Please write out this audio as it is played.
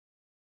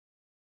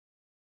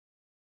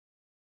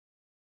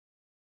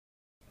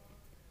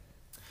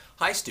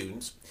Hi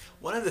students.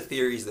 One of the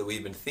theories that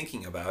we've been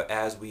thinking about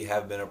as we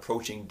have been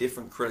approaching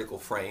different critical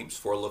frames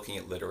for looking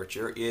at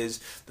literature is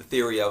the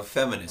theory of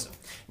feminism.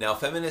 Now,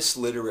 feminist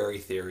literary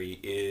theory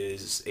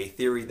is a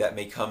theory that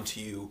may come to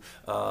you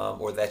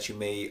or that you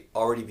may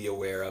already be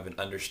aware of and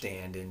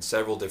understand in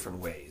several different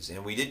ways.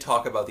 And we did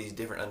talk about these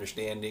different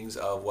understandings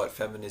of what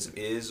feminism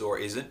is or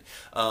isn't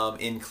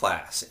in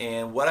class.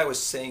 And what I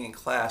was saying in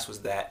class was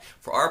that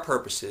for our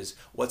purposes,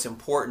 what's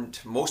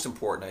important, most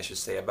important I should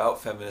say,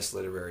 about feminist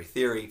literary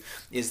theory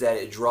is that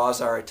it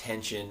draws our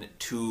attention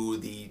to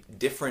the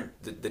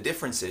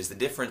differences, the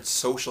different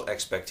social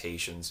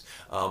expectations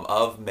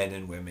of men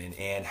and women,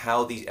 and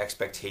how these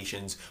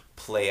expectations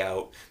play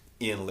out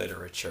in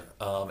literature.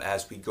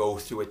 As we go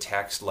through a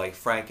text like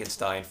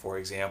Frankenstein, for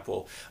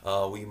example,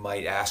 we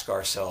might ask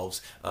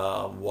ourselves,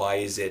 why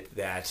is it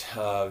that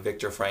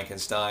Victor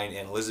Frankenstein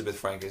and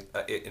Elizabeth,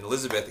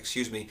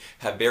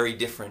 have very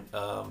different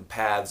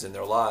paths in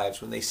their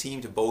lives when they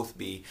seem to both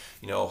be,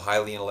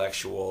 highly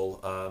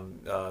intellectual.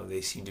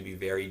 They seem to be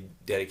very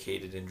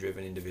dedicated and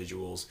driven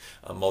individuals,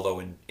 although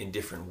in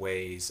different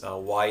ways.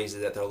 Why is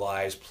it that their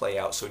lives play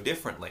out so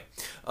differently,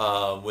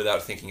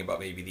 without thinking about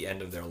maybe the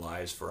end of their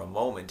lives for a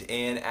moment?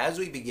 And as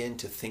we begin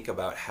to think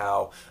about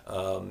how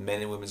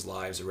men and women's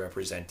lives are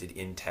represented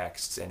in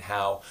texts and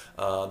how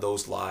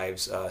those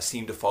lives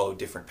seem to follow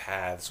different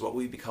paths, what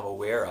we become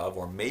aware of,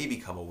 or may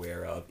become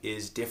aware of,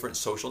 is different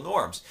social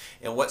norms.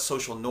 And what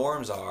social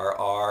norms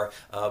are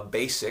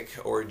basic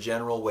or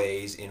general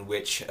ways in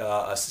which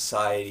a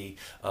society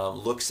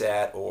looks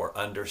at or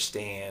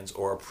understands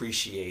or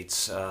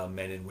appreciates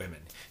men and women,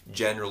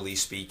 generally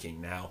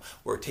speaking. Now,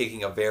 we're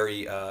taking a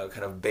very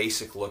kind of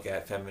basic look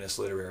at feminist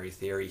literary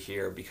theory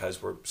here because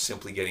we're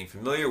simply getting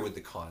familiar with the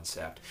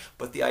concept.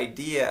 But the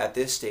idea at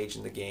this stage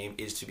in the game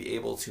is to be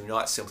able to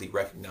not simply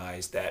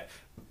recognize that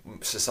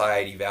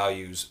society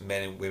values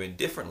men and women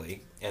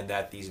differently, and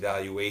that these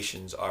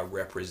valuations are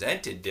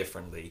represented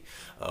differently,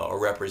 or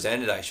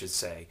represented, I should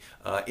say,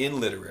 in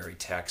literary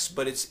texts.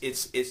 But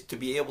it's to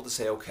be able to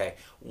say, okay,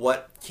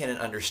 what can an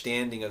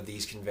understanding of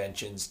these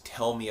conventions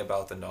tell me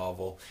about the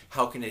novel?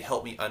 How can it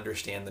help me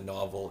understand the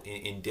novel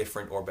in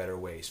different or better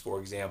ways? For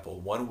example,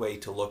 one way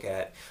to look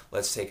at,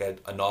 let's take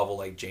a novel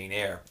like Jane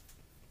Eyre,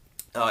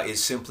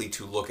 is simply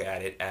to look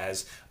at it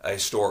as a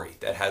story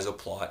that has a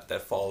plot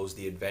that follows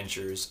the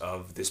adventures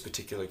of this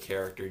particular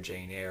character,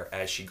 Jane Eyre,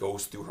 as she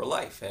goes through her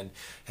life and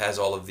has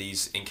all of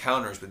these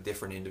encounters with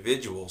different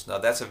individuals. Now,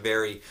 that's a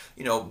very,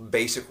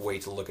 basic way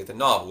to look at the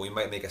novel. We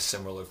might make a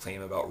similar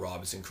claim about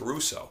Robinson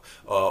Crusoe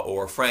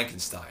or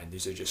Frankenstein.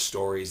 These are just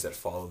stories that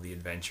follow the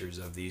adventures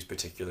of these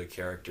particular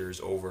characters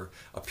over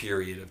a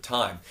period of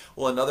time.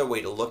 Well, another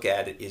way to look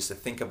at it is to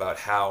think about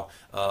how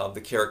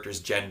the character's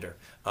gender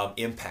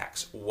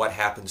impacts what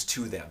happens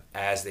to them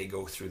as they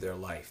go through their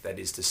life. That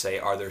is to say,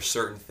 are there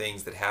certain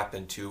things that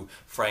happen to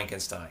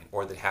Frankenstein,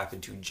 or that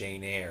happen to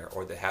Jane Eyre,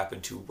 or that happen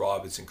to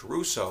Robinson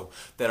Crusoe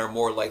that are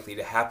more likely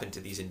to happen to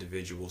these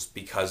individuals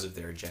because of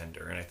their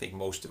gender? And I think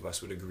most of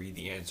us would agree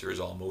the answer is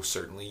almost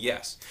certainly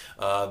yes.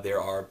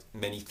 There are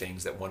many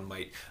things that one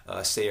might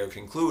say or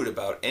conclude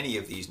about any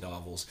of these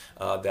novels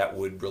that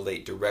would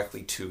relate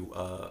directly to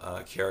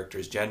a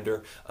character's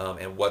gender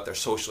and what their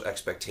social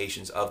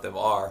expectations of them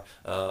are,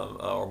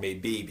 or may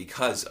be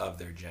because of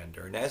their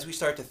gender. And as we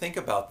start to think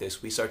about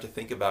this, we start to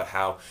think about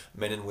how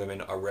men and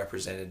women are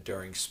represented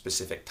during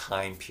specific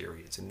time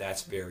periods, and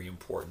that's very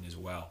important as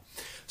well.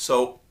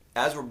 So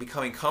as we're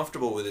becoming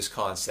comfortable with this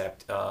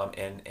concept,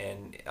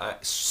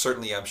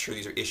 certainly I'm sure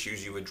these are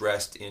issues you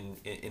addressed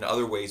in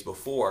other ways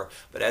before,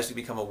 but as we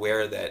become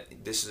aware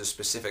that this is a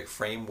specific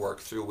framework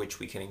through which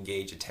we can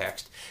engage a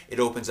text, it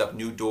opens up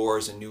new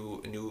doors and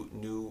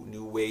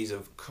new ways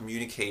of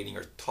communicating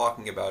or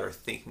talking about or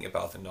thinking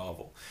about the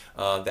novel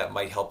that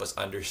might help us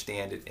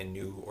understand it in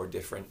new or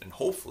different and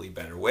hopefully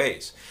better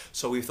ways.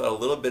 So we've thought a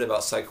little bit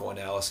about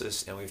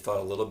psychoanalysis, and we've thought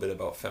a little bit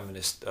about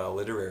feminist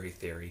literary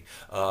theory,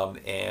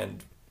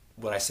 and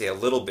when I say a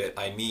little bit,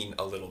 I mean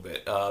a little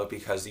bit,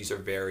 because these are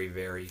very,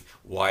 very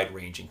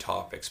wide-ranging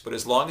topics. But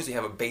as long as you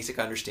have a basic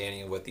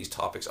understanding of what these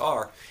topics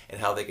are and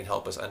how they can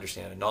help us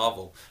understand a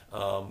novel,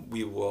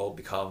 we will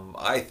become,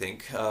 I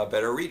think,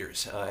 better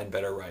readers and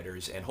better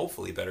writers and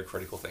hopefully better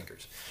critical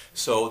thinkers.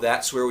 So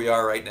that's where we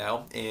are right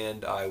now,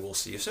 and I will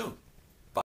see you soon.